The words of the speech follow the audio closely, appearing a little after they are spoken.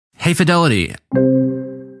Hey, Fidelity,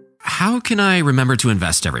 how can I remember to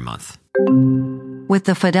invest every month? With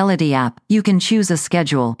the Fidelity app, you can choose a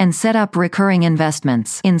schedule and set up recurring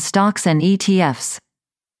investments in stocks and ETFs.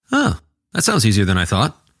 Oh, that sounds easier than I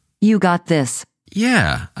thought. You got this.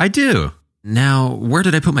 Yeah, I do. Now, where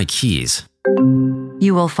did I put my keys?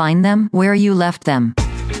 You will find them where you left them.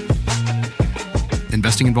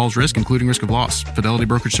 Investing involves risk, including risk of loss. Fidelity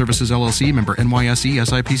Brokerage Services, LLC, member NYSE,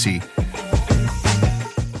 SIPC.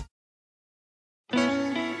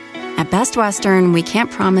 At Best Western, we can't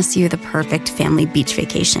promise you the perfect family beach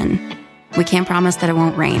vacation. We can't promise that it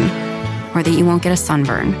won't rain, or that you won't get a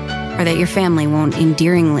sunburn, or that your family won't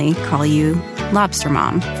endearingly call you Lobster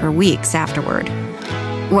Mom for weeks afterward.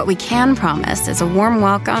 What we can promise is a warm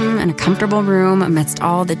welcome and a comfortable room amidst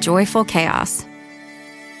all the joyful chaos.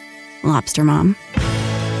 Lobster Mom.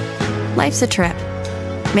 Life's a trip.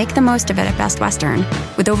 Make the most of it at Best Western,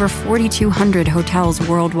 with over 4,200 hotels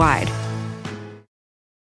worldwide.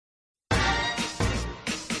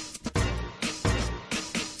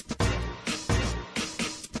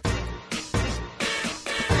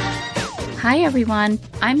 Hi everyone,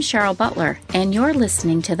 I'm Cheryl Butler, and you're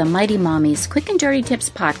listening to the Mighty Mommies Quick and Dirty Tips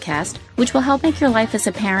podcast, which will help make your life as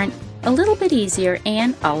a parent a little bit easier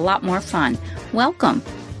and a lot more fun. Welcome!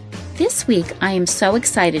 This week, I am so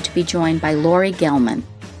excited to be joined by Lori Gelman.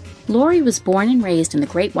 Lori was born and raised in the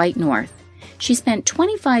Great White North. She spent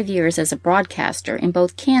 25 years as a broadcaster in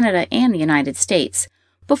both Canada and the United States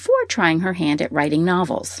before trying her hand at writing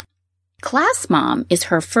novels. Class Mom is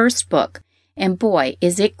her first book, and boy,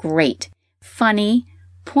 is it great! Funny,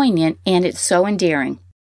 poignant, and it's so endearing.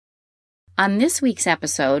 On this week's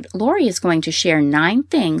episode, Lori is going to share 9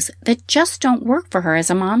 things that just don't work for her as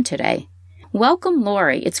a mom today. Welcome,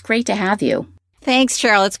 Lori. It's great to have you. Thanks,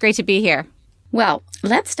 Cheryl. It's great to be here. Well,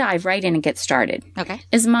 let's dive right in and get started. Okay.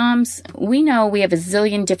 As moms, we know we have a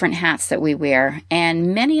zillion different hats that we wear,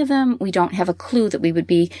 and many of them we don't have a clue that we would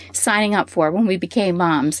be signing up for when we became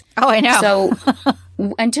moms. Oh, I know.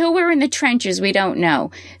 So until we're in the trenches, we don't know.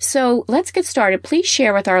 So let's get started. Please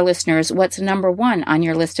share with our listeners what's number 1 on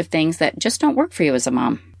your list of things that just don't work for you as a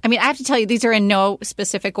mom. I mean, I have to tell you, these are in no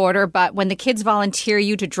specific order, but when the kids volunteer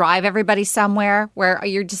you to drive everybody somewhere where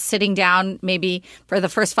you're just sitting down maybe for the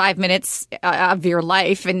first 5 minutes of your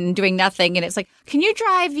life and doing nothing, and it's like, can you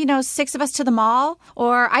drive, 6 of us to the mall?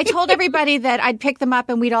 Or I told everybody that I'd pick them up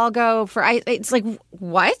and we'd all go for, it's like,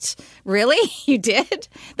 what? Really? You did?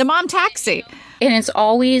 The mom taxi. And it's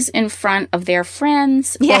always in front of their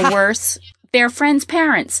friends, or worse, their friends'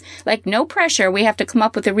 parents. Like, no pressure. We have to come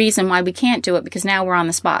up with a reason why we can't do it because now we're on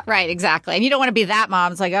the spot. Right, exactly. And you don't want to be that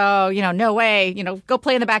mom. It's like, oh, no way. Go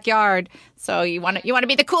play in the backyard. So you want to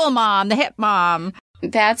be the cool mom, the hip mom.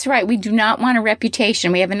 That's right. We do not want a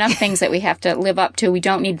reputation. We have enough things that we have to live up to. We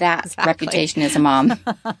don't need that reputation as a mom.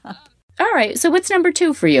 All right. So what's number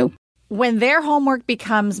 2 for you? When their homework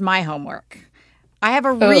becomes my homework. I have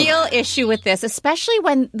a real issue with this, especially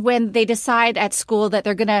when they decide at school that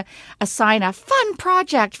they're going to assign a fun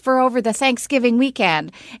project for over the Thanksgiving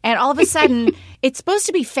weekend. And all of a sudden, it's supposed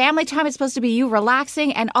to be family time. It's supposed to be you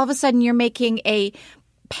relaxing. And all of a sudden, you're making a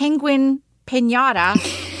penguin piñata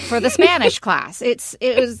for the Spanish class.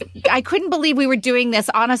 I couldn't believe we were doing this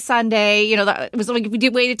on a Sunday. It was like we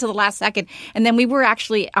waited till the last second. And then we were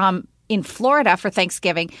actually in Florida for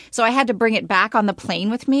Thanksgiving. So I had to bring it back on the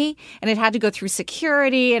plane with me, and it had to go through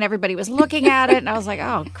security, and everybody was looking at it. And I was like,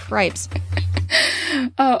 oh, cripes.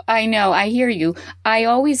 Oh, I know. I hear you. I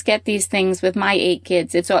always get these things with my 8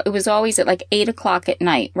 kids. It was always at like 8 o'clock at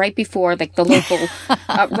night, right before like the local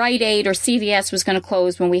Rite Aid or CVS was going to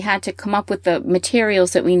close, when we had to come up with the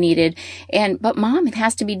materials that we needed. But Mom, it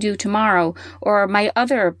has to be due tomorrow. Or my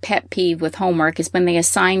other pet peeve with homework is when they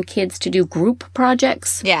assign kids to do group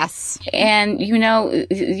projects. Yes. And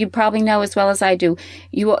you probably know as well as I do,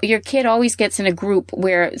 your kid always gets in a group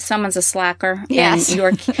where someone's a slacker. Yes. And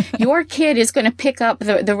your kid is going to pick up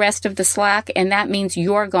the rest of the slack, and that means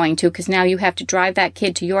you're going to, because now you have to drive that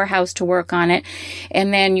kid to your house to work on it,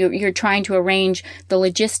 and then you're trying to arrange the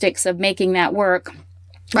logistics of making that work.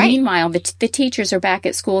 Right. Meanwhile, the teachers are back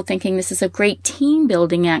at school thinking this is a great team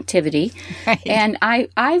building activity. Right. And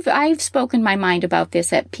I've spoken my mind about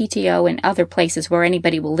this at PTO and other places where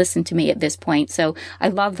anybody will listen to me at this point. So I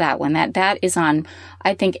love that one. That is on,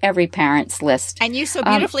 I think, every parent's list. And you so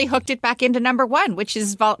beautifully hooked it back into number 1, which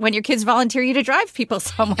is when your kids volunteer you to drive people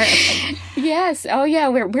somewhere. Yes. Oh, yeah.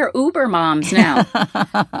 We're Uber moms now.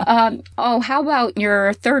 How about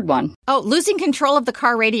your third one? Oh, losing control of the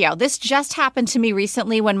car radio. This just happened to me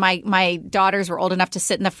recently me when my daughters were old enough to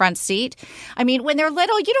sit in the front seat. I mean, when they're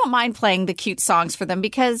little, you don't mind playing the cute songs for them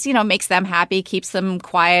because, it makes them happy, keeps them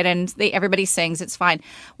quiet, and everybody sings. It's fine.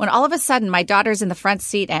 When all of a sudden my daughter's in the front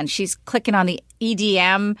seat and she's clicking on the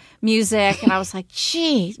EDM music, and I was like,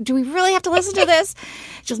 gee, do we really have to listen to this?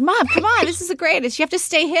 She goes, Mom, come on, this is the greatest. You have to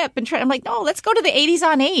stay hip and try. I'm like, no, let's go to the 80s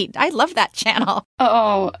on 8. I love that channel.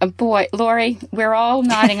 Oh, boy, Lori, we're all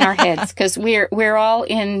nodding our heads because we're all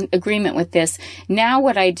in agreement with this. Now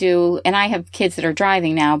what I do, and I have kids that are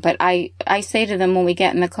driving now, but I say to them when we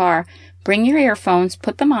get in the car, bring your earphones,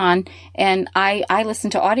 put them on, and I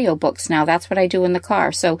listen to audiobooks now. That's what I do in the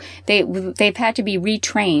car. So they've had to be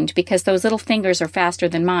retrained because those little fingers are faster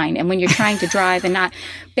than mine. And when you're trying to drive and not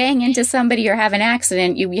bang into somebody or have an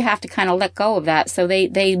accident, you have to kind of let go of that. So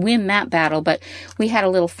they win that battle. But we had a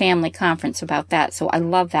little family conference about that. So I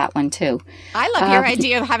love that one too. I love your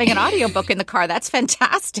idea of having an audiobook in the car. That's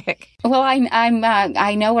fantastic. Well,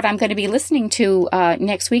 I know what I'm going to be listening to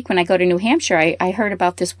next week when I go to New Hampshire. I heard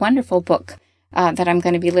about this wonderful book that I'm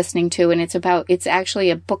going to be listening to, and it's actually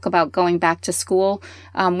a book about going back to school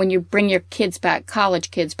when you bring your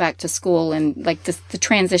college kids back to school, and like the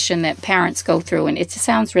transition that parents go through, and it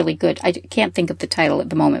sounds really good. I can't think of the title at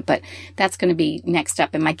the moment, but that's going to be next up,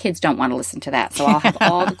 and my kids don't want to listen to that, so I'll have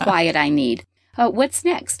all the quiet I need. What's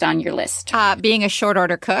next on your list? Being a short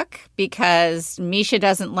order cook, because Misha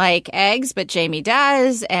doesn't like eggs, but Jamie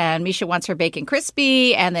does. And Misha wants her bacon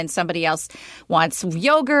crispy. And then somebody else wants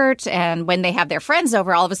yogurt. And when they have their friends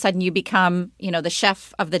over, all of a sudden you become, the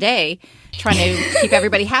chef of the day, trying to keep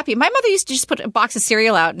everybody happy. My mother used to just put a box of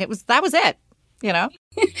cereal out, and that was it.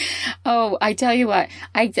 Oh, I tell you what,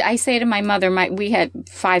 I say to my mother, we had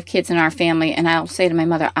 5 kids in our family, and I'll say to my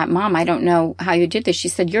mother, Mom, I don't know how you did this. She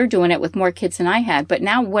said, you're doing it with more kids than I had. But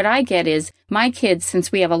now what I get is my kids,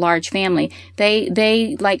 since we have a large family,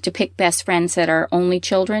 they like to pick best friends that are only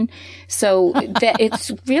children. So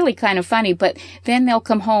it's really kind of funny. But then they'll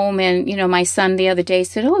come home, and, my son the other day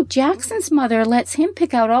said, oh, Jackson's mother lets him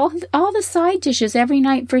pick out all the side dishes every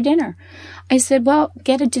night for dinner. I said, well,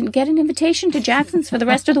 get an invitation to Jackson's for the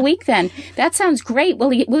rest of the week then. That sounds great.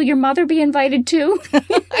 Will your mother be invited too?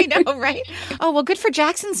 I know, right? Oh, well, good for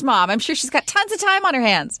Jackson's mom. I'm sure she's got tons of time on her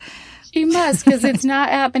hands. She must, because it's not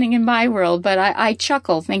happening in my world. But I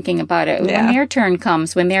chuckle thinking about it. Yeah. When their turn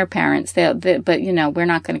comes, when they're parents, but we're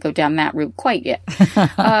not going to go down that route quite yet.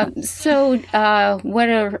 So what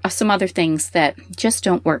are some other things that just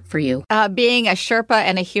don't work for you? Being a Sherpa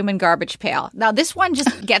and a human garbage pail. Now, this one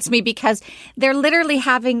just gets me because they're literally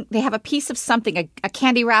they have a piece of something, a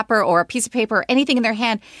candy wrapper or a piece of paper or anything in their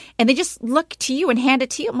hand, and they just look to you and hand it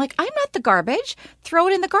to you. I'm like, I'm not the garbage. Throw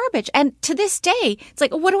it in the garbage. And to this day, it's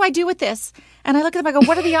like, what do I do with this? And I look at them, I go,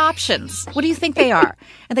 what are the options? What do you think they are?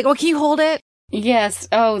 And they go, can you hold it? Yes.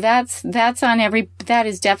 Oh, that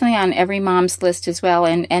is definitely on every mom's list as well.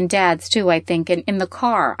 And dad's too, I think. And in the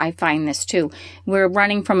car, I find this too. We're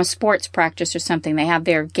running from a sports practice or something. They have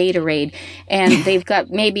their Gatorade and they've got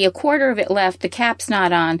maybe a quarter of it left. The cap's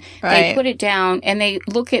not on. Right. They put it down and they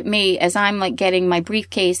look at me as I'm like getting my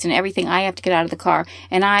briefcase and everything I have to get out of the car.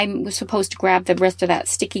 And I'm supposed to grab the rest of that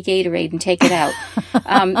sticky Gatorade and take it out.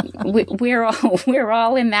 We're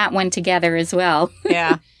all in that one together as well.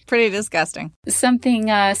 Yeah. Pretty disgusting. Something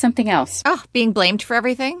else. Oh, being blamed for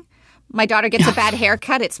everything. My daughter gets a bad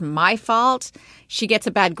haircut. It's my fault. She gets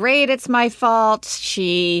a bad grade. It's my fault.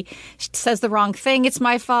 She says the wrong thing. It's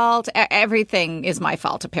my fault. Everything is my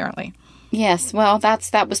fault, apparently. Yes. Well,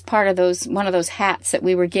 that was part of one of those hats that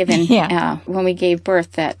we were given when we gave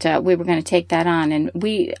birth, that we were going to take that on. And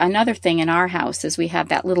another thing in our house is we have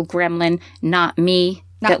that little gremlin, not me,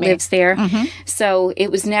 that lives there. Mm-hmm. So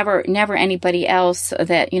it was never anybody else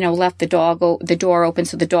that, left the door open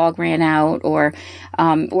so the dog ran out or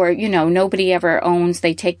nobody ever owns.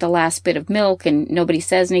 They take the last bit of milk and nobody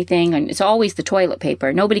says anything. And it's always the toilet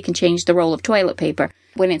paper. Nobody can change the roll of toilet paper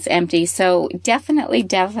when it's empty. So definitely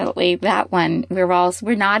that one.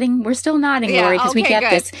 We're nodding. We're still nodding, Lori, because we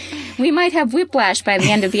get this. We might have whiplash by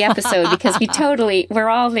the end of the episode because we're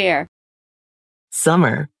all there.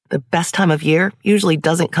 Summer, the best time of year, usually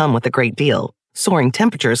doesn't come with a great deal. Soaring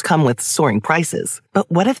temperatures come with soaring prices.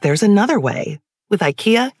 But what if there's another way? With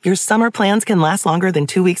IKEA, your summer plans can last longer than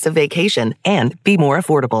 2 weeks of vacation and be more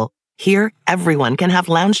affordable. Here, everyone can have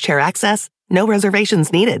lounge chair access, no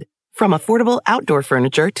reservations needed. From affordable outdoor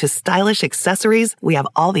furniture to stylish accessories, we have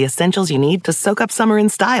all the essentials you need to soak up summer in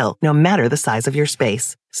style, no matter the size of your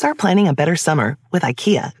space. Start planning a better summer with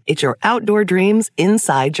IKEA. It's your outdoor dreams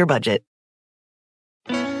inside your budget.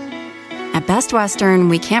 At Best Western,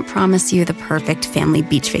 we can't promise you the perfect family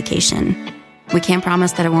beach vacation. We can't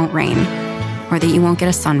promise that it won't rain or that you won't get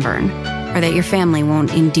a sunburn or that your family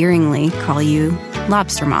won't endearingly call you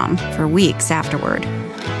Lobster Mom for weeks afterward.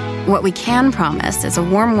 What we can promise is a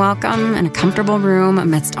warm welcome and a comfortable room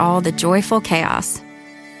amidst all the joyful chaos.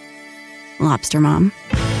 Lobster Mom.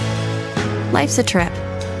 Life's a trip.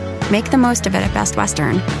 Make the most of it at Best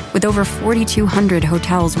Western, with over 4,200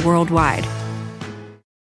 hotels worldwide.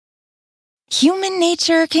 Human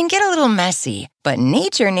nature can get a little messy, but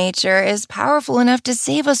nature is powerful enough to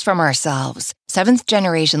save us from ourselves. Seventh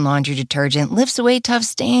Generation Laundry Detergent lifts away tough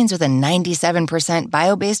stains with a 97%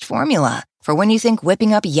 bio-based formula. For when you think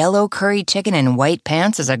whipping up yellow curry chicken in white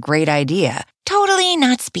pants is a great idea. Totally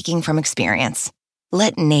not speaking from experience.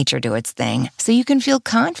 Let nature do its thing so you can feel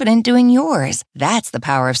confident doing yours. That's the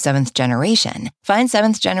power of Seventh Generation. Find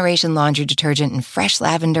Seventh Generation Laundry Detergent in fresh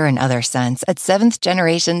lavender and other scents at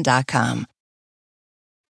seventhgeneration.com.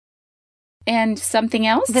 And something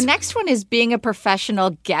else? The next one is being a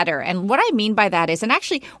professional getter. And what I mean by that is, and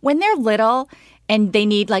actually, when they're little and they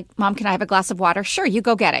need, like, Mom, can I have a glass of water? Sure, you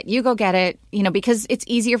go get it. You go get it, because it's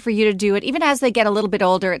easier for you to do it. Even as they get a little bit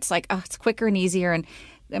older, it's like, oh, it's quicker and easier and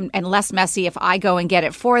less messy if I go and get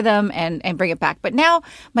it for them and bring it back. But now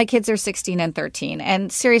my kids are 16 and 13.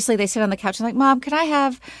 And seriously, they sit on the couch and like, Mom, can I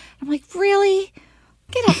have? I'm like, really?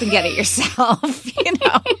 Get up and get it yourself,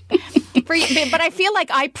 But I feel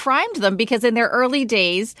like I primed them because in their early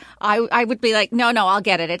days, I would be like, no, I'll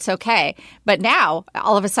get it. It's okay. But now,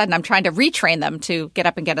 all of a sudden, I'm trying to retrain them to get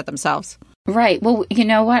up and get it themselves. Right. Well, you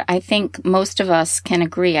know what? I think most of us can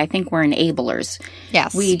agree. I think we're enablers.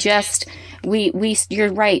 Yes.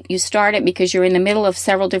 You're right. You start it because you're in the middle of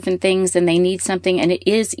several different things and they need something, and it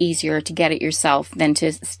is easier to get it yourself than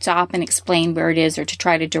to stop and explain where it is or to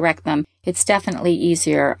try to direct them. It's definitely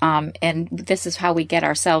easier. And this is how we get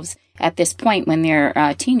ourselves at this point when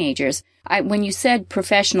they're teenagers. When you said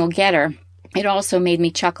professional getter, it also made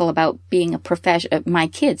me chuckle about being my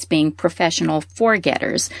kids being professional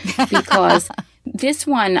forgetters, because this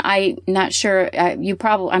one, I'm not sure,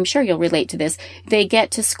 I'm sure you'll relate to this. They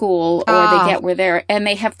get to school or they get where they're, and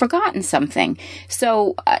they have forgotten something.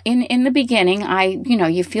 So in the beginning,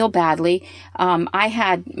 you feel badly. I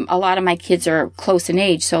had, a lot of my kids are close in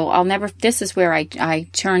age, so this is where I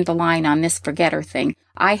turned the line on this forgetter thing.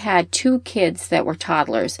 I had 2 kids that were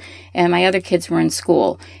toddlers, and my other kids were in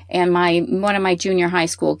school. And one of my junior high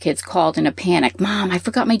school kids called in a panic. Mom, I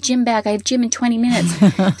forgot my gym bag. I have gym in 20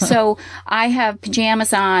 minutes. So I have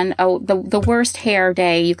pajamas on, the worst hair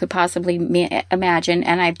day you could possibly imagine.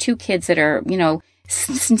 And I have 2 kids that are,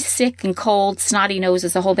 sick and cold, snotty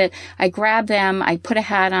noses, the whole bit. I grab them, I put a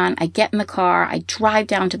hat on, I get in the car, I drive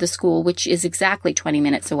down to the school, which is exactly 20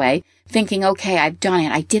 minutes away, thinking, okay, I've done it,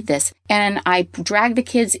 I did this. And I drag the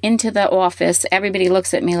kids into the office. Everybody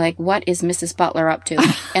looks at me like, what is Mrs. Butler up to?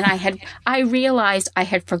 And I realized I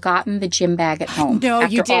had forgotten the gym bag at home. No,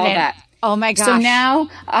 you didn't. All that. Oh my gosh. So now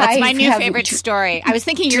that's my new favorite story. I was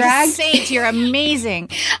thinking you're a saint. You're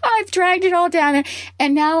amazing. I've dragged it all down there.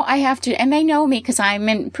 And now I have to, and they know me because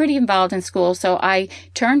I'm pretty involved in school. So I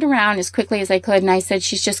turned around as quickly as I could and I said,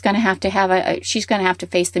 she's just going to have to she's going to have to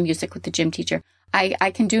face the music with the gym teacher.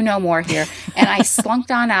 I can do no more here. And I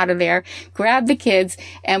slunked on out of there, grabbed the kids,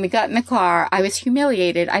 and we got in the car. I was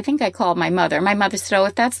humiliated. I think I called my mother. My mother said, oh,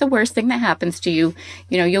 if that's the worst thing that happens to you,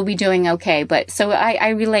 you'll be doing okay. But so I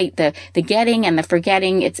relate the getting and the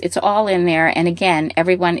forgetting. It's all in there. And again,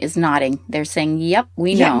 everyone is nodding. They're saying, yep,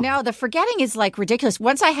 we know. Yeah, no, the forgetting is like ridiculous.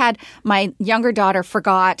 Once I had my younger daughter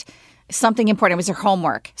forgot something important. It was her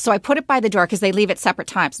homework. So I put it by the door because they leave at separate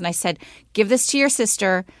times. And I said, give this to your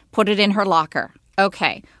sister, put it in her locker.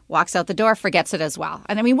 Okay. Walks out the door, forgets it as well.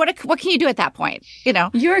 And I mean, what can you do at that point?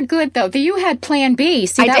 You're good, though. You had plan B.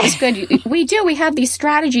 See, that was good. We do. We have these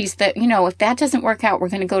strategies that, if that doesn't work out, we're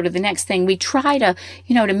going to go to the next thing. We try to,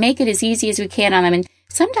 to make it as easy as we can on them. And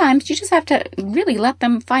sometimes you just have to really let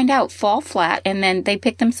them fall flat, and then they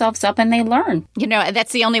pick themselves up and they learn.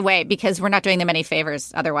 That's the only way, because we're not doing them any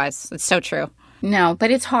favors otherwise. It's so true. No, but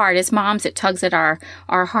it's hard. As moms, it tugs at our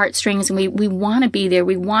heartstrings, and we want to be there.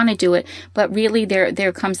 We want to do it. But really,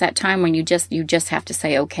 there comes that time when you just have to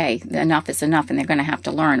say, okay, enough is enough, and they're going to have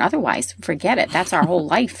to learn. Otherwise, forget it. That's our whole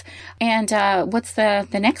life. And what's the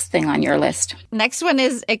next thing on your list? Next one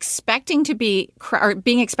is being expected to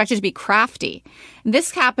be crafty. This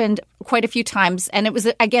happened quite a few times, and it was,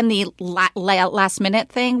 again, the last minute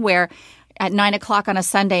thing where at 9:00 on a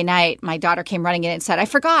Sunday night, my daughter came running in and said, I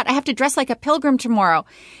forgot, I have to dress like a pilgrim tomorrow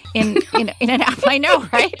in an app. I know,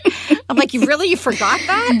 right? I'm like, you forgot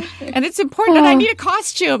that? And it's important, and I need a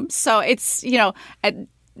costume. So it's, at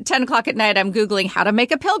 10 o'clock at night, I'm Googling how to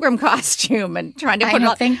make a pilgrim costume and trying to put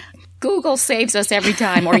it on. Google saves us every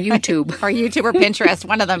time, or YouTube. Or YouTube or Pinterest,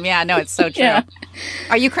 one of them. Yeah, no, it's so true. Yeah.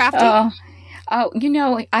 Are you crafty?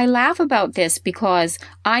 I laugh about this because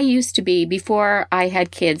I used to be, before I had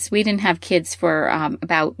kids, we didn't have kids for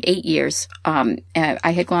about 8 years. I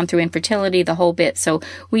had gone through infertility, the whole bit. So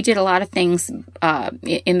we did a lot of things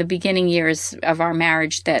in the beginning years of our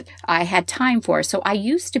marriage that I had time for. So I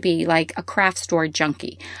used to be like a craft store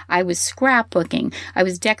junkie. I was scrapbooking. I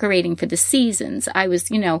was decorating for the seasons. I was,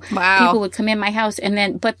 people would come in my house and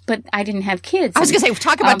then, but I didn't have kids. I was going to say,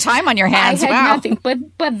 talk about time on your hands. I had nothing.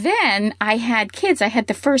 But then I had kids. I had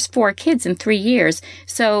the first 4 kids in 3 years.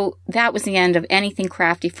 So that was the end of anything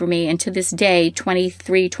crafty for me. And to this day,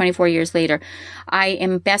 23, 24 years later, I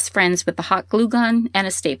am best friends with the hot glue gun and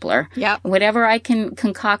a stapler. Yeah. Whatever I can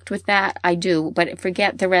concoct with that, I do. But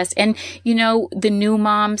forget the rest. And, the new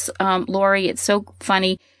moms, Lori, it's so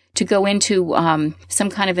funny to go into some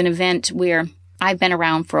kind of an event where I've been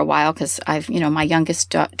around for a while because my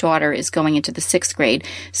youngest daughter is going into the 6th grade.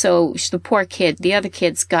 So the poor kid, the other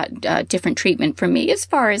kids got different treatment from me as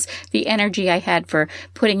far as the energy I had for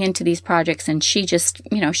putting into these projects. And she just,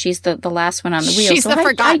 she's the last one on the wheel. She's the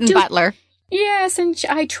forgotten butler. Yes, and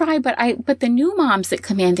I try, but the new moms that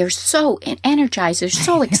come in, they're so energized, they're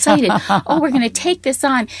so excited. Oh, we're going to take this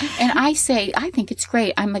on. And I say, I think it's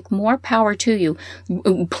great. I'm like, more power to you.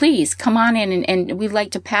 Please come on in, and we'd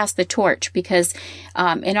like to pass the torch because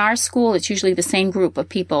in our school, it's usually the same group of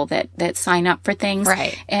people that sign up for things.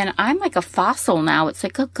 Right. And I'm like a fossil now. It's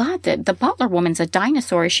like, oh God, the butler woman's a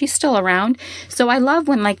dinosaur. Is she still around? So I love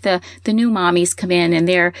when like the new mommies come in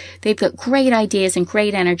and they've got great ideas and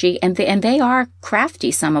great energy, and they are crafty,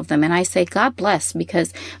 some of them. And I say, God bless,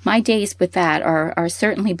 because my days with that are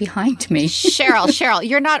certainly behind me. Cheryl,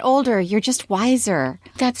 you're not older. You're just wiser.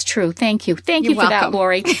 That's true. Thank you. Thank you for welcome. that,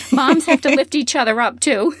 Lori. Moms have to lift each other up,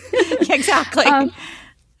 too. Exactly.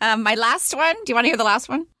 My last one. Do you want to hear the last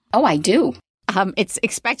one? Oh, I do. It's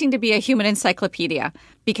expecting to be a human encyclopedia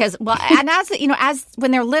because, and as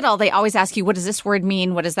when they're little, they always ask you, what does this word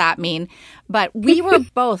mean? What does that mean? But we were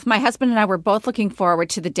both, my husband and I were both looking forward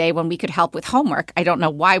to the day when we could help with homework. I don't know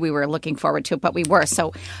why we were looking forward to it, but we were.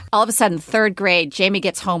 So all of a sudden, 3rd grade, Jamie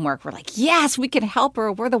gets homework. We're like, yes, we can help her.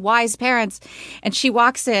 We're the wise parents. And she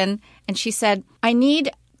walks in and she said, I need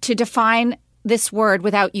to define this word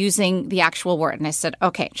without using the actual word. And I said,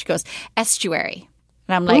 okay. She goes, estuary.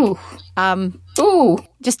 And I'm like,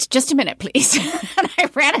 just a minute, please. And I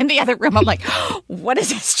ran in the other room. I'm like, what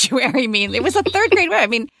does estuary mean? It was a 3rd grade word. I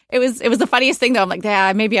mean, it was the funniest thing, though. I'm like,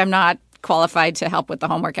 yeah, maybe I'm not qualified to help with the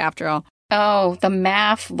homework after all. Oh, the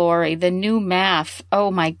math, Lori, the new math.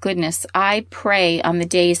 Oh, my goodness. I pray on the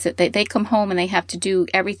days that they come home and they have to do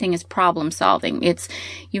everything is problem solving.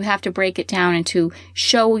 You have to break it down into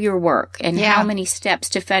show your work and how many steps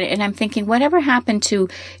to fit it. And I'm thinking, whatever happened to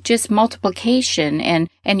just multiplication and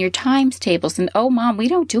your times tables? And, oh, Mom, we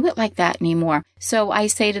don't do it like that anymore. So I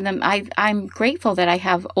say to them, I'm grateful that I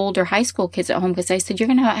have older high school kids at home because I said, you're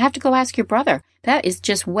going to have to go ask your brother. That is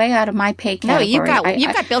just way out of my pay category. No,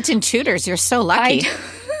 you've got built-in tutors. You're so lucky.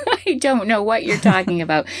 I don't know what you're talking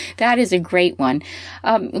about. That is a great one.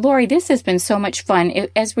 Lori, this has been so much fun.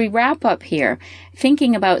 As we wrap up here,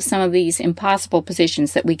 thinking about some of these impossible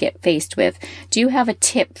positions that we get faced with, do you have a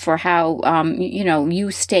tip for how, you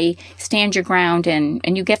stand your ground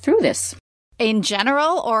and you get through this? In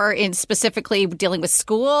general or in specifically dealing with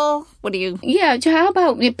school? What do you... Yeah, how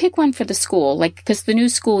about pick one for the school, because the new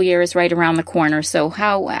school year is right around the corner. So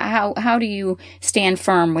how do you stand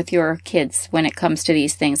firm with your kids when it comes to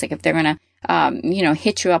these things? Like if they're going to,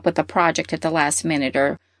 hit you up with a project at the last minute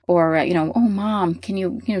or oh, Mom, can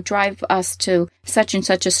you drive us to such and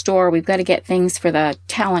such a store? We've got to get things for the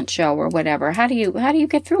talent show or whatever. How do you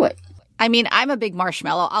get through it? I mean, I'm a big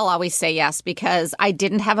marshmallow. I'll always say yes because I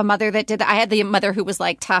didn't have a mother that did that. I had the mother who was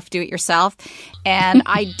like, tough, do it yourself. And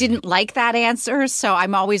I didn't like that answer. So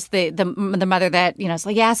I'm always the mother that, is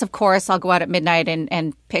like, yes, of course, I'll go out at midnight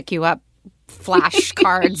and pick you up.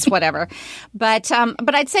 Flashcards, whatever. But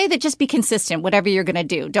I'd say that just be consistent, whatever you're going to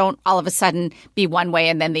do. Don't all of a sudden be one way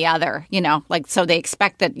and then the other, so they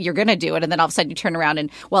expect that you're going to do it. And then all of a sudden you turn around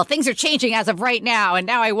and, well, things are changing as of right now. And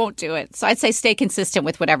now I won't do it. So I'd say stay consistent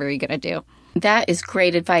with whatever you're going to do. That is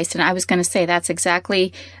great advice. And I was going to say that's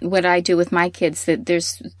exactly what I do with my kids,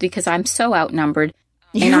 because I'm so outnumbered.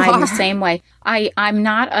 And I'm the same way. I'm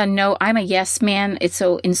not I'm a yes man.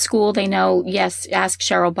 So in school, they know, yes, ask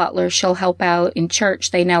Cheryl Butler. She'll help out. In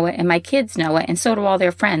church, they know it. And my kids know it. And so do all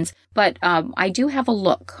their friends. But I do have a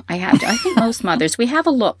look. I think most mothers, we have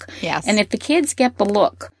a look. Yes. And if the kids get the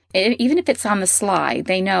look, even if it's on the sly,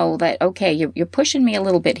 they know that, okay, you're pushing me a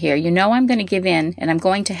little bit here. I'm going to give in and I'm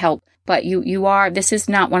going to help. but this is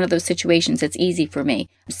not one of those situations that's easy for me.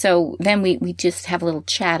 So then we just have a little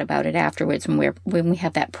chat about it afterwards when we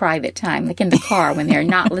have that private time, like in the car when they're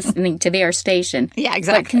not listening to their station. Yeah,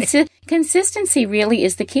 exactly. But consistency really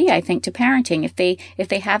is the key, I think, to parenting. If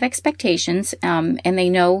they have expectations, and they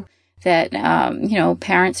know that,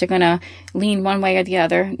 parents are going to lean one way or the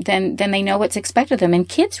other, then they know what's expected of them. And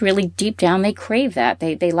kids really deep down, they crave that.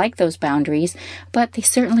 They like those boundaries, but they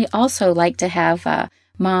certainly also like to have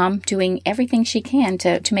mom doing everything she can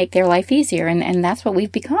to make their life easier. And that's what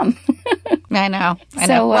we've become. I know.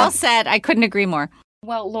 Well said. I couldn't agree more.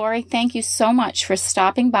 Well, Lori, thank you so much for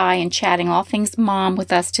stopping by and chatting all things mom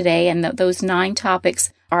with us today. And those 9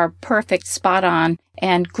 topics are perfect, spot on,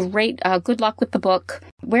 and great. Good luck with the book.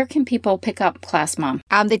 Where can people pick up Class Mom?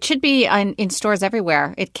 It should be in stores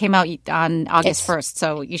everywhere. It came out on August 1st,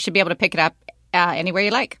 so you should be able to pick it up anywhere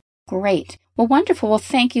you like. Great. Well, wonderful. Well,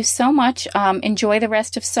 thank you so much. Enjoy the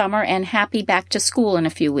rest of summer and happy back to school in a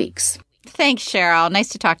few weeks. Thanks, Cheryl. Nice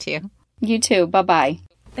to talk to you. You too. Bye-bye.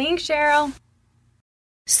 Thanks, Cheryl.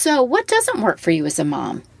 So, what doesn't work for you as a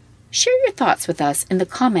mom? Share your thoughts with us in the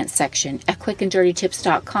comments section at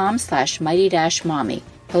quickanddirtytips.com/mighty-mommy.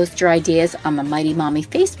 Post your ideas on the Mighty Mommy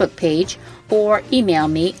Facebook page or email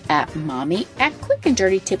me at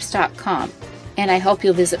mommy@quickanddirtytips.com. And I hope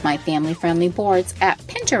you'll visit my family-friendly boards at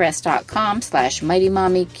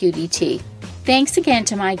pinterest.com/mightymommyqdt. Thanks again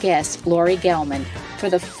to my guest, Lori Gelman, for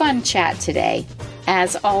the fun chat today.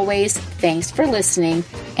 As always, thanks for listening,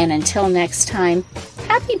 and until next time,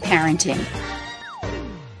 happy parenting.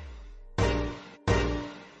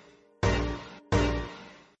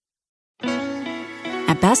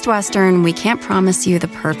 At Best Western, we can't promise you the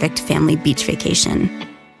perfect family beach vacation.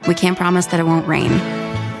 We can't promise that it won't rain,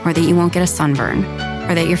 or that you won't get a sunburn,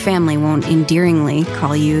 or that your family won't endearingly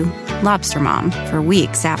call you Lobster Mom for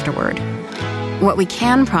weeks afterward. What we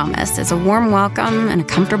can promise is a warm welcome and a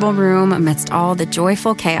comfortable room amidst all the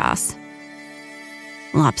joyful chaos.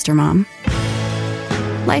 Lobster Mom.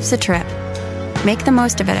 Life's a trip. Make the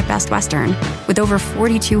most of it at Best Western, with over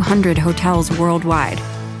 4,200 hotels worldwide.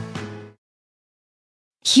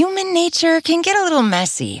 Human nature can get a little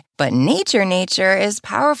messy, but nature is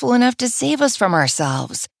powerful enough to save us from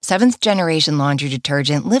ourselves. Seventh Generation Laundry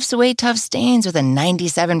Detergent lifts away tough stains with a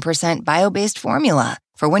 97% bio-based formula.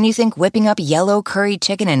 For when you think whipping up yellow curry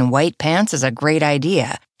chicken in white pants is a great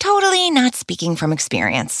idea. Totally not speaking from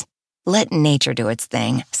experience. Let nature do its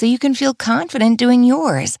thing so you can feel confident doing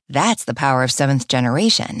yours. That's the power of Seventh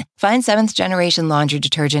Generation. Find Seventh Generation Laundry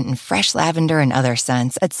Detergent in fresh lavender and other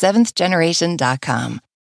scents at seventhgeneration.com.